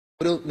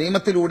ഒരു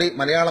നിയമത്തിലൂടെ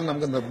മലയാളം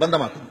നമുക്ക്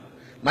നിർബന്ധമാക്കുന്നു.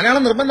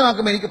 മലയാളം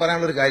നിർബന്ധമാക്കുമ്പോൾ എനിക്ക്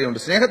പറയാനുള്ള ഒരു കാര്യമുണ്ട്.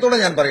 സ്നേഹത്തോടെ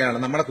ഞാൻ പറയുകയാണ്,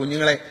 നമ്മുടെ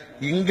കുഞ്ഞുങ്ങളെ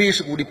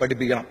ഇംഗ്ലീഷ് കൂടി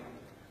പഠിപ്പിക്കണം.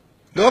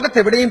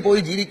 ലോകത്തെവിടെയും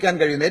പോയി ജീവിക്കാൻ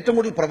കഴിയുന്ന ഏറ്റവും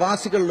കൂടുതൽ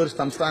പ്രവാസികളുള്ള ഒരു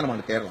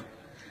സംസ്ഥാനമാണ് കേരളം.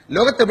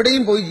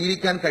 ലോകത്തെവിടെയും പോയി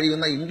ജീവിക്കാൻ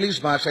കഴിയുന്ന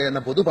ഇംഗ്ലീഷ് ഭാഷ എന്ന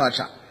പൊതുഭാഷ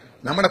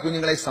നമ്മുടെ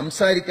കുഞ്ഞുങ്ങളെ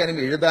സംസാരിക്കാനും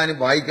എഴുതാനും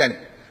വായിക്കാനും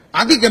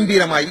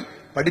അതിഗംഭീരമായി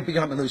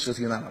പഠിപ്പിക്കണം എന്ന്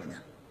വിശ്വസിക്കുന്നതാണ്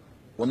ഞാൻ.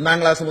 1-ാം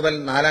ക്ലാസ് മുതൽ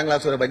 4-ാം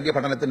ക്ലാസ് വരെ വലിയ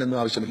പഠനത്തിനൊന്നും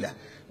ആവശ്യമില്ല.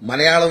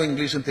 മലയാളവും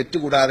ഇംഗ്ലീഷും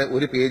തെറ്റുകൂടാതെ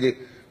ഒരു പേജ്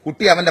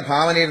കുട്ടി അവന്റെ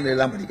ഭാവനയിൽ നിന്ന്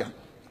എഴുതാൻ പഠിക്കണം.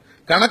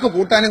 കണക്ക്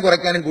കൂട്ടാനും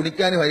കുറയ്ക്കാനും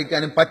ഗുണിക്കാനും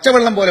ഹരിക്കാനും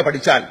പച്ചവെള്ളം പോലെ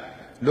പഠിച്ചാൽ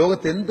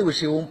ലോകത്ത് എന്ത്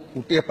വിഷയവും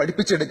കുട്ടിയെ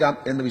പഠിപ്പിച്ചെടുക്കാം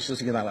എന്ന്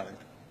വിശ്വസിക്കുന്ന ആളാണ്.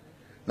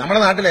 നമ്മുടെ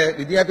നാട്ടിലെ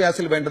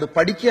വിദ്യാഭ്യാസത്തിൽ വേണ്ടത്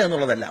പഠിക്കുക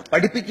എന്നുള്ളതല്ല,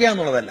 പഠിപ്പിക്കുക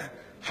എന്നുള്ളതല്ല,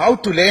 ഹൗ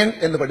ടു ലേൺ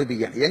എന്ന്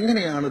പഠിപ്പിക്കുകയാണ്.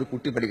 എങ്ങനെയാണ് ഒരു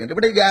കുട്ടി പഠിക്കേണ്ടത്?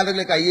 ഇവിടെ ഈ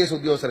ഗാലറിയിലേക്ക് IAS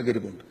ഉദ്യോഗസ്ഥർക്ക്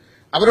ഇരിപ്പുണ്ട്.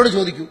 അവരോട്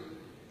ചോദിക്കൂ,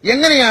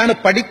 എങ്ങനെയാണ്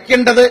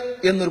പഠിക്കേണ്ടത്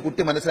എന്നൊരു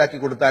കുട്ടി മനസ്സിലാക്കി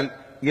കൊടുത്താൽ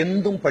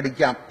എന്തും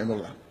പഠിക്കാം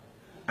എന്നുള്ളതാണ്.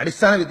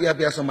 അടിസ്ഥാന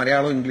വിദ്യാഭ്യാസം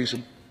മലയാളവും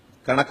ഇംഗ്ലീഷും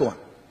കണക്കുമാണ്.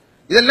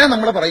 ഇതെല്ലാം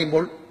നമ്മൾ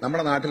പറയുമ്പോൾ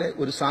നമ്മുടെ നാട്ടിലെ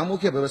ഒരു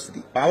സാമൂഹ്യ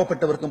വ്യവസ്ഥിതി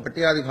പാവപ്പെട്ടവർക്കും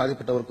പട്ടികജാതി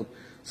വിഭാഗത്തിൽപ്പെട്ടവർക്കും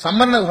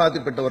സംവരണ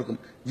വിഭാഗത്തിൽപ്പെട്ടവർക്കും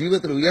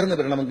ജീവിതത്തിൽ ഉയർന്നു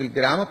വരണമെങ്കിൽ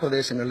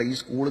ഗ്രാമപ്രദേശങ്ങളിലെ ഈ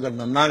സ്കൂളുകൾ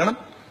നന്നാകണം.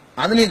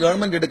 അതിന് ഈ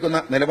ഗവൺമെന്റ് എടുക്കുന്ന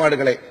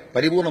നിലപാടുകളെ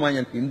പരിപൂർണമായി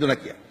ഞാൻ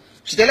പിന്തുണയ്ക്കുക.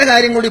 പക്ഷെ ചില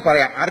കാര്യം കൂടി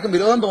പറയാം, ആർക്കും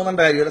വിരോധം തോന്നേണ്ട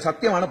കാര്യമില്ല,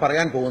 സത്യമാണ്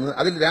പറയാൻ പോകുന്നത്,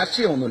 അതിൽ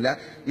രാഷ്ട്രീയമൊന്നുമില്ല.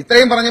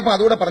 ഇത്രയും പറഞ്ഞപ്പോൾ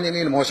അതുകൂടെ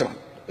പറഞ്ഞെങ്കിൽ മോശമാണ്.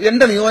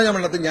 എന്റെ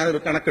നിയോജകമണ്ഡലത്തിൽ ഞാനൊരു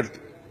കണക്കെടുത്തു.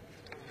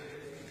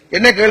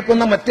 എന്നെ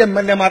കേൾക്കുന്ന മറ്റ്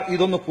MLA-മാർ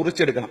ഇതൊന്ന്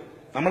കുറിച്ചെടുക്കണം.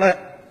 നമ്മള്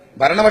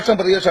ഭരണപക്ഷം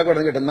പ്രതിപക്ഷമൊക്കെ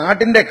പറഞ്ഞിട്ട്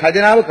നാട്ടിന്റെ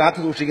ഖജനാവ് കാത്തു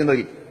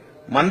സൂക്ഷിക്കുന്നതിൽ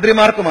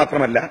മന്ത്രിമാർക്ക്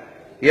മാത്രമല്ല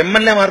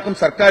MLA-മാർക്കും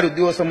സർക്കാർ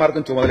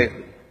ഉദ്യോഗസ്ഥന്മാർക്കും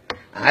ചുമതലയുണ്ട്.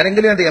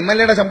 ആരെങ്കിലും അത്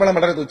MLA-യുടെ ശമ്പളം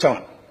വളരെ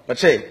തുച്ഛമാണ്.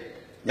 പക്ഷേ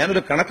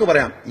ഞാനൊരു കണക്ക്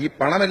പറയാം, ഈ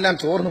പണമെല്ലാം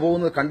ചോർന്നു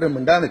പോകുന്നത് കണ്ട്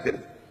മിണ്ടാ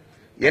നിൽക്കരുത്.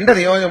 എന്റെ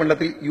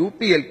നിയോജകമണ്ഡലത്തിൽ UP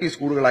LP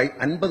സ്കൂളുകളായി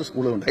 50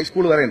 സ്കൂളുകളുണ്ട്,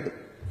 ഹൈസ്കൂൾ വരെ ഉണ്ട്.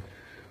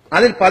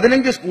 അതിൽ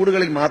 15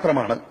 സ്കൂളുകളിൽ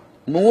മാത്രമാണ്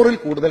 100-ൽ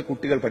കൂടുതൽ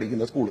കുട്ടികൾ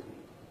പഠിക്കുന്ന സ്കൂൾ.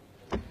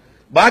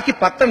 ബാക്കി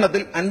 10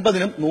 എണ്ണത്തിൽ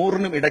 50-നും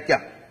 100-നും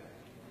ഇടയ്ക്കാണ്.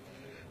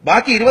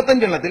 ബാക്കി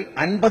 25 എണ്ണത്തിൽ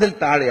 50-ൽ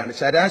താഴെയാണ്,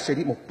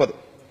 ശരാശരി 30.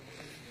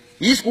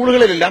 ഈ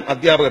സ്കൂളുകളിലെല്ലാം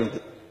അധ്യാപകരുണ്ട്.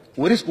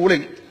 ഒരു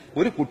സ്കൂളിൽ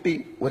ഒരു കുട്ടി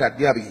ഒരു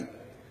അധ്യാപികയും.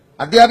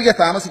 അധ്യാപിക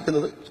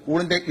താമസിക്കുന്നത്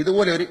സ്കൂളിന്റെ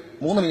ഇതുപോലെ ഒരു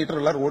 3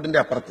 മീറ്ററുള്ള റോഡിന്റെ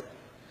അപ്പുറത്ത്.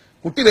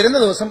 കുട്ടി വരുന്ന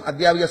ദിവസം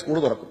അധ്യാപിക സ്കൂൾ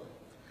തുറക്കും.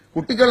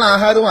 കുട്ടികളുടെ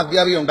ആഹാരവും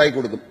അധ്യാപിക ഉണ്ടാക്കി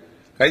കൊടുക്കും.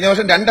 കഴിഞ്ഞ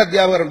വർഷം 2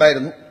 അധ്യാപകർ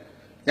ഉണ്ടായിരുന്നു.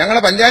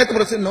 ഞങ്ങളുടെ പഞ്ചായത്ത്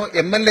പ്രസിഡന്റിനോ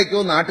MLA-ക്കോ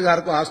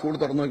നാട്ടുകാർക്കോ ആ സ്കൂൾ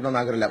തുറന്നു വയ്ക്കണമെന്ന്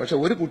ആഗ്രഹമില്ല. പക്ഷെ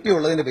ഒരു കുട്ടി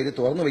ഉള്ളതിന്റെ പേര്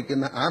തുറന്നു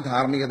വയ്ക്കുന്ന ആ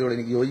ധാർമ്മികതയോട്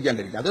എനിക്ക് യോജിക്കാൻ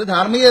കഴിയില്ല. അതൊരു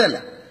ധാർമ്മികതയല്ല,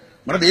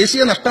 നമ്മുടെ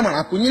ദേശീയ നഷ്ടമാണ്.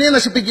 ആ കുഞ്ഞിനെ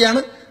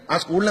നശിപ്പിക്കുകയാണ്, ആ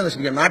സ്കൂളിനെ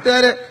നശിപ്പിക്കുകയാണ്.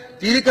 നാട്ടുകാര്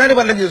തീരിക്കാര്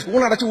പലരും ചെയ്തു,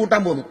 സ്കൂൾ അടച്ചു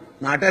കൂട്ടാൻ പോകുന്നു.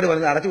 നാട്ടുകാർ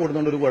പറഞ്ഞ് അടച്ചു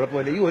കൊടുത്തുകൊണ്ട് ഒരു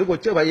കുഴപ്പമില്ല, ഈ ഒരു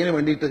കൊച്ചു പയ്യന്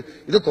വേണ്ടിയിട്ട്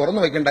ഇത് തുറന്നു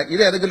വയ്ക്കേണ്ട,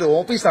 ഇത് ഏതെങ്കിലും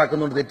ഓഫീസ്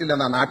ആക്കുന്നുണ്ട്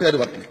തെറ്റില്ലെന്നാണ് നാട്ടുകാർ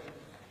പറഞ്ഞത്.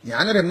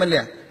 ഞാനൊരു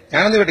MLA,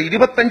 ഞാനെന്ന് കേട്ടെ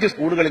 25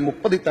 സ്കൂളുകളിൽ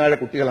 30-ൽ താഴെ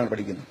കുട്ടികളാണ്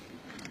പഠിക്കുന്നത്.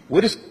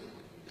 ഒരു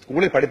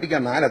സ്കൂളിൽ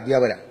പഠിപ്പിക്കാൻ 4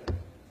 അധ്യാപകരാണ്.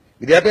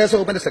 വിദ്യാഭ്യാസ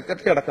വകുപ്പിന്റെ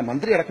സെക്രട്ടറി അടക്കം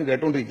മന്ത്രി അടക്കം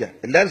കേട്ടുകൊണ്ടിരിക്കുക.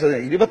 എല്ലാവരും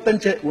ശ്രദ്ധിക്കുക,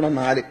 25 ഗുണം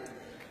 4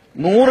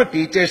 100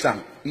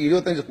 ടീച്ചേഴ്സാണ് ഈ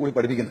 25 സ്കൂളിൽ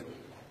പഠിപ്പിക്കുന്നത്.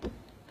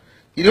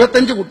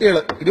 25 കുട്ടികൾ,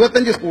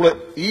 25 സ്കൂള്,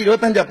 ഈ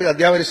 25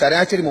 അധ്യാപകർ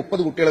ശരാശരി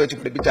 30 കുട്ടികളെ വെച്ച്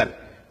പഠിപ്പിച്ചാൽ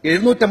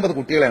 750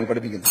 കുട്ടികളെയാണ്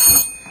പഠിപ്പിക്കുന്നത്.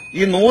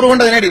 ഈ 100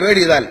 കൊണ്ട് അതിനെ ഡിവൈഡ്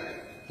ചെയ്താൽ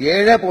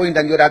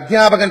 7.5, ഒരു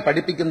അധ്യാപകൻ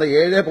പഠിപ്പിക്കുന്ന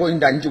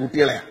 7.5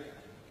 കുട്ടികളെയാണ്.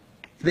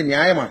 ഇത്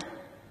ന്യായമാണ്?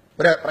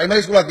 ഒരു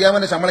പ്രൈമറി സ്കൂൾ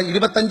അധ്യാപകന്റെ ശമ്പളം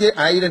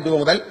 25,000 രൂപ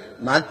മുതൽ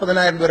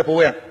 40,000 രൂപ വരെ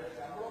പോവുകയാണ്.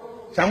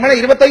 ശമ്പളം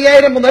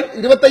 25,000 മുതൽ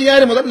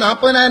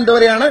 40,000 രൂപ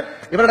വരെയാണ്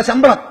ഇവരുടെ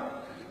ശമ്പളം.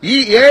 ഈ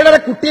 7.5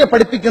 കുട്ടിയെ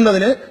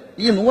പഠിപ്പിക്കുന്നതിന്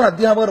ഈ 100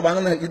 അധ്യാപകർ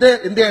വാങ്ങുന്നത്. ഇത്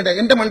എന്ത് ചെയ്യേണ്ടത്?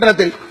 എന്റെ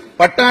മണ്ഡലത്തിൽ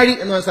പട്ടാഴി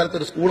എന്ന സ്ഥലത്ത്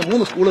ഒരു സ്കൂൾ,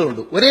 3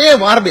 സ്കൂളുകളുണ്ട്. ഒരേ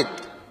വാർഡിൽ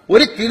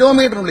 1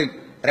 കിലോമീറ്ററിനുള്ളിൽ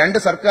 2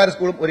 സർക്കാർ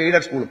സ്കൂളും ഒരു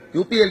എയ്ഡഡ് സ്കൂളും.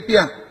 UP LP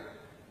ആണ്.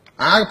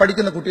 ആ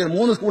പഠിക്കുന്ന കുട്ടികൾ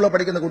 3 സ്കൂളിൽ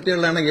പഠിക്കുന്ന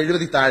കുട്ടികളിലാണ്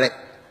 70 താഴെ.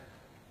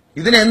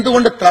 ഇതിനെ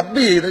എന്തുകൊണ്ട് ക്ലബ്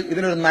ചെയ്ത്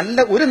ഇതിനൊരു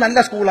നല്ല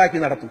സ്കൂളാക്കി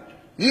നടത്തും?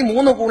 ഈ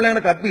 3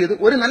 സ്കൂളിനെ ക്ലബ് ചെയ്ത്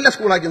ഒരു നല്ല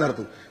സ്കൂളാക്കി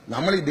നടത്തും.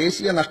 നമ്മൾ ഈ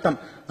ദേശീയ നഷ്ടം,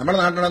 നമ്മുടെ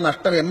നാട്ടിലുള്ള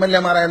നഷ്ടം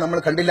MLA-മാരായ നമ്മൾ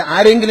കണ്ടില്ല.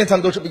 ആരെങ്കിലും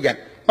സന്തോഷിപ്പിക്കാൻ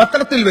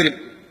പത്രത്തിൽ വരും.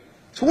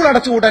 സ്കൂൾ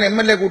അടച്ചുകൂട്ടാൻ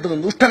MLA കൂട്ടുന്നു,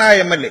 ദുഷ്ടനായ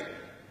MLA.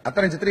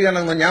 അത്തരം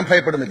ചിത്രീകരണമൊന്നും ഞാൻ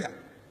ഭയപ്പെടുന്നില്ല.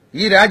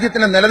 ഈ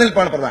രാജ്യത്തിന്റെ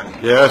നിലനിൽപ്പാണ് പ്രധാനം,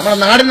 നമ്മുടെ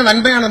നാടിന്റെ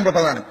നന്മയാണ് നമ്മുടെ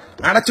പ്രധാനം.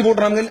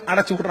 അടച്ചുപൂട്ടണമെങ്കിൽ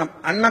അടച്ചുപൂട്ടണം.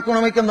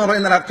 അൺഎക്കണോമിക് എന്ന്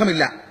പറയുന്ന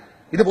അർത്ഥമില്ല.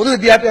 ഇത്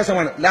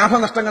പൊതുവിദ്യാഭ്യാസമാണ്,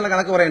 ലാഭനഷ്ടങ്ങളുടെ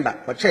കണക്ക് പറയണ്ട.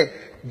 പക്ഷേ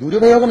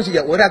ദുരുപയോഗം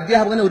ചെയ്യുക. ഒരു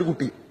അധ്യാപകന് ഒരു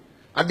കുട്ടി,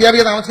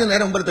 അധ്യാപിക താമസിക്കുന്ന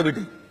നേരെ മുമ്പത്തെ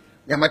വീട്ടിൽ.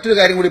 ഞാൻ മറ്റൊരു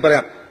കാര്യം കൂടി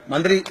പറയാം.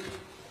 മന്ത്രി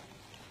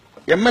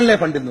MLA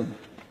ഫണ്ടിൽ നിന്നും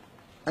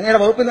അങ്ങയുടെ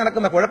വകുപ്പിൽ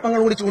നടക്കുന്ന കുഴപ്പങ്ങൾ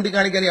കൂടി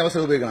ചൂണ്ടിക്കാണിക്കാൻ ഈ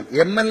അവസരം ഉപയോഗിക്കണം.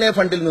 MLA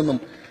ഫണ്ടിൽ നിന്നും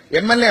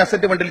MLA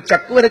അസറ്റ് ഫണ്ടിൽ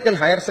ചക്കുവരക്കൽ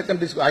ഹയർ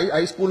സെക്കൻഡറി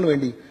ഹൈസ്കൂളിന്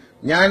വേണ്ടി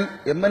ഞാൻ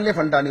MLA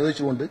ഫണ്ട്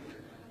അനുവദിച്ചുകൊണ്ട്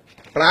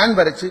പ്ലാൻ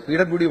വരച്ച്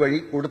PWD വഴി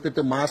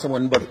കൊടുത്തിട്ട് മാസം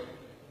 9.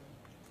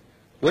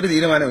 ഒരു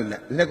തീരുമാനമില്ല.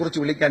 ഇതിനെക്കുറിച്ച്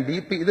വിളിക്കാൻ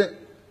DP, ഇത്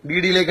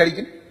DD-യിലേക്ക്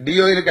അടിക്കും,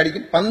 DO-യിലേക്ക്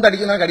അടിക്കും,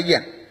 പന്തടിക്കുന്ന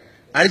കടിക്കാൻ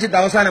അടിച്ചിട്ട്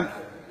അവസാനം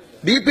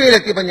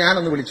DP-യിലെത്തിയപ്പോൾ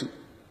ഞാനൊന്ന് വിളിച്ചു.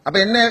 അപ്പൊ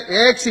എന്നെ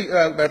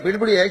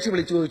PWD AXC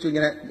വിളിച്ചു ചോദിച്ചു,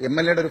 ഇങ്ങനെ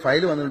MLA-യുടെ ഒരു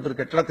ഫയൽ വന്നിട്ട് ഒരു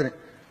കെട്ടിടത്തിന്.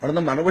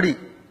 അവിടുന്ന് മറുപടി,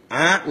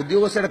 ആ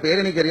ഉദ്യോഗസ്ഥരുടെ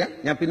പേരെനിക്കറിയാം,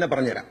 ഞാൻ പിന്നെ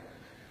പറഞ്ഞുതരാം.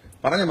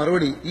 പറഞ്ഞ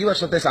മറുപടി, ഈ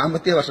വർഷത്തെ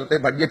സാമ്പത്തിക വർഷത്തെ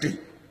ബഡ്ജറ്റിൽ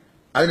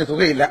അതിന്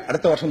തുകയില്ല,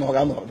 അടുത്ത വർഷം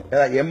നോക്കാമെന്ന് പറഞ്ഞു.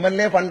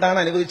 MLA ഫണ്ടാണ്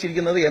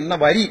അനുവദിച്ചിരിക്കുന്നത് എന്ന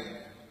വരി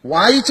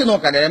വായിച്ചു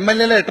നോക്കാൻ,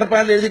 MLA ലെറ്റർ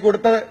പാഡിൽ എഴുതി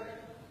കൊടുത്ത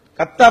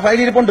കത്ത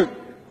ഫയലിരിപ്പുണ്ട്,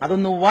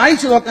 അതൊന്ന്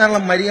വായിച്ചു നോക്കാനുള്ള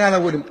മര്യാദ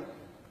പോലും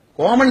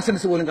കോമൺ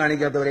സെൻസ് പോലും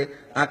കാണിക്കാത്തവരെ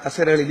ആ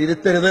കസേരകളിൽ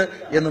ഇരുത്തരുത്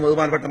എന്ന്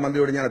ബഹുമാനപ്പെട്ട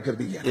മന്ത്രിയോട് ഞാൻ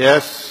അഭ്യർത്ഥിക്കുക.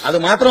 അത്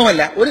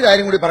മാത്രമല്ല, ഒരു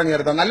കാര്യം കൂടി പറഞ്ഞു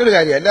തരുത്താം, നല്ലൊരു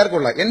കാര്യം എല്ലാവർക്കും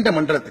ഉള്ള. എന്റെ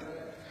മണ്ഡലത്തിൽ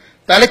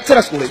തലച്ചിറ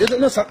സ്കൂളിൽ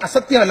ഇതൊന്നും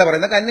അസത്യമല്ല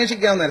പറയുന്നത്, അതൊക്കെ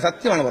അന്വേഷിക്കാവുന്നതാണ്,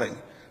 സത്യമാണ്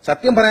പറയുന്നത്.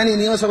 സത്യം പറയാൻ ഈ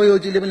നിയമസഭ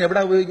ഉപയോഗിച്ചില്ല, പിന്നെ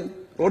എവിടെ ഉപയോഗിക്കും?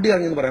 റോഡിൽ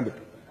ഇറങ്ങിയെന്ന് പറയാൻ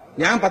പറ്റും.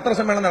 ഞാൻ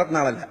പത്രസമ്മേളനം നടത്തുന്ന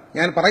ആളല്ല,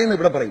 ഞാൻ പറയുന്നത്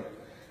ഇവിടെ പറയും.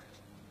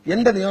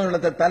 എന്റെ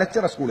നിയമമണ്ഡലത്തിൽ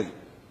തലച്ചിറ സ്കൂളിൽ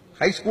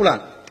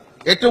ഹൈസ്കൂളാണ്.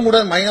 ഏറ്റവും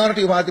കൂടുതൽ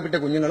മൈനോറിറ്റി വിഭാഗത്തിൽപ്പെട്ട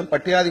കുഞ്ഞുങ്ങളും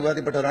പട്ടികജാതി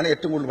വിഭാഗത്തിൽപ്പെട്ടവരാണ്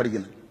ഏറ്റവും കൂടുതൽ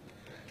പഠിക്കുന്നത്.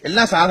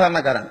 എല്ലാം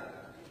സാധാരണക്കാരാണ്,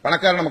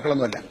 പണക്കാരുടെ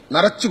മക്കളൊന്നുമല്ല.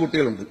 നിറച്ചു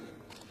കുട്ടികളുണ്ട്.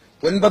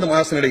 9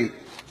 മാസത്തിനിടയിൽ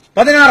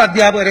 16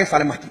 അധ്യാപകരെ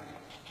സ്ഥലം മാറ്റി.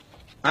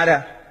 ആരാ?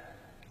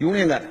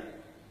 യൂണിയൻകാരൻ.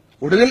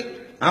 ഒടുവിൽ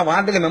ആ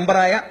വാർഡിലെ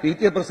മെമ്പറായ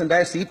PTA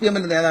പ്രസിഡന്റായ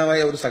CPM-ന്റെ നേതാവായ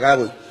ഒരു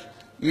സഖാവ്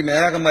ഈ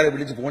നേതാക്കന്മാരെ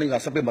വിളിച്ച് ഫോണിൽ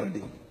അസഭ്യം പറയേണ്ടി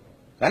വന്നു.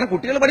 കാരണം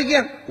കുട്ടികൾ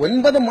പഠിക്കുകയാണ്.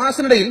 9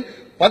 മാസത്തിനിടയിൽ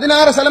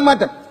 16 സ്ഥലം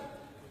മാറ്റം.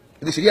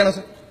 ഇത് ശരിയാണോ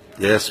സർ?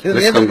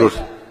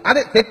 അത്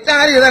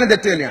തെറ്റാരും ചെയ്താലും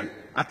തെറ്റ് തന്നെയാണ്.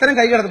 അത്തരം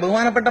കൈകടത്ത്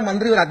ബഹുമാനപ്പെട്ട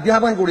മന്ത്രി ഒരു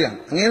അധ്യാപകൻ കൂടിയാണ്.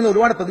 അങ്ങനെ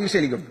ഒരുപാട് പ്രതീക്ഷ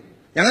എനിക്കുണ്ട്,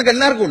 ഞങ്ങൾക്ക്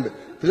എല്ലാവർക്കും ഉണ്ട്.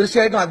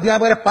 തീർച്ചയായിട്ടും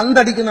അധ്യാപകരെ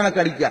പന്തടിക്കുന്നതാണ്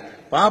അടിക്കുക.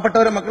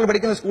 പാവപ്പെട്ടവരെ മക്കൾ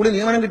പഠിക്കുന്ന സ്കൂളിൽ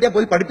നിയമനം കിട്ടിയാൽ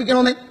പോയി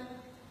പഠിപ്പിക്കണമെന്നേ.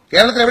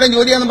 കേരളത്തിൽ എവിടെയും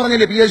ജോലിയാണെന്ന്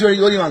പറഞ്ഞില്ലേ PH വഴി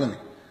ജോലി വാങ്ങുന്നത്?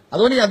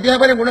 അതുകൊണ്ട് ഈ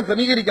അധ്യാപകരെ കൂടെ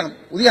ക്രമീകരിക്കണം.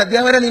 പുതിയ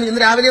അധ്യാപകരെ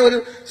ഇന്ന് രാവിലെ ഒരു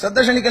ശ്രദ്ധ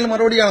ക്ഷണിക്കൽ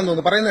മറുപടിയാണെന്ന്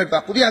തോന്നുന്നു പറയുന്നത് കേട്ടാ.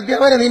 പുതിയ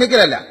അധ്യാപകരെ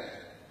നിയമിക്കലല്ല,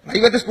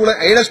 പ്രൈവറ്റ് സ്കൂൾ,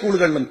 എയ്ഡഡ്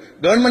സ്കൂളുകളിലും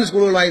ഗവൺമെന്റ്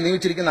സ്കൂളുകളായി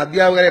നിയമിച്ചിരിക്കുന്ന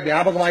അധ്യാപകരെ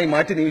വ്യാപകമായി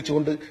മാറ്റി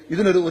നിയമിച്ചുകൊണ്ട്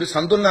ഇതിനൊരു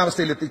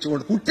സന്തുലനാവസ്ഥയിൽ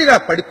എത്തിച്ചുകൊണ്ട് കുട്ടികളെ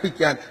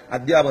പഠിപ്പിക്കാൻ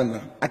അധ്യാപകൻ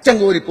വേണം. അച്ഛൻ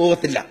കോരി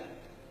പോകത്തില്ല,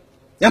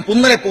 ഞാൻ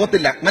പുന്നലെ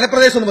പോകത്തില്ല,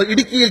 മലപ്രദേശം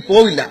ഇടുക്കിയിൽ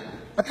പോവില്ല,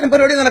 അത്തരം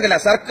പരിപാടി നടക്കില്ല.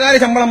 സർക്കാർ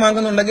ശമ്പളം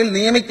വാങ്ങുന്നുണ്ടെങ്കിൽ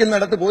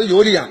നിയമിക്കുന്നിടത്ത് പോയി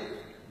ജോലി ചെയ്യാം.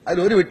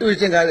 അതിലൊരു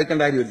വിട്ടുവീഴ്ചയും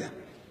വെക്കേണ്ട കാര്യമില്ല.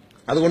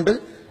 അതുകൊണ്ട്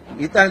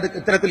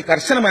ഇത്തരത്തിൽ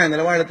കർശനമായ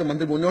നിലപാടെടുത്ത്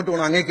മന്ത്രി മുന്നോട്ട്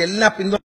പോകണം. അങ്ങേക്ക് എല്ലാ പിന്തുണ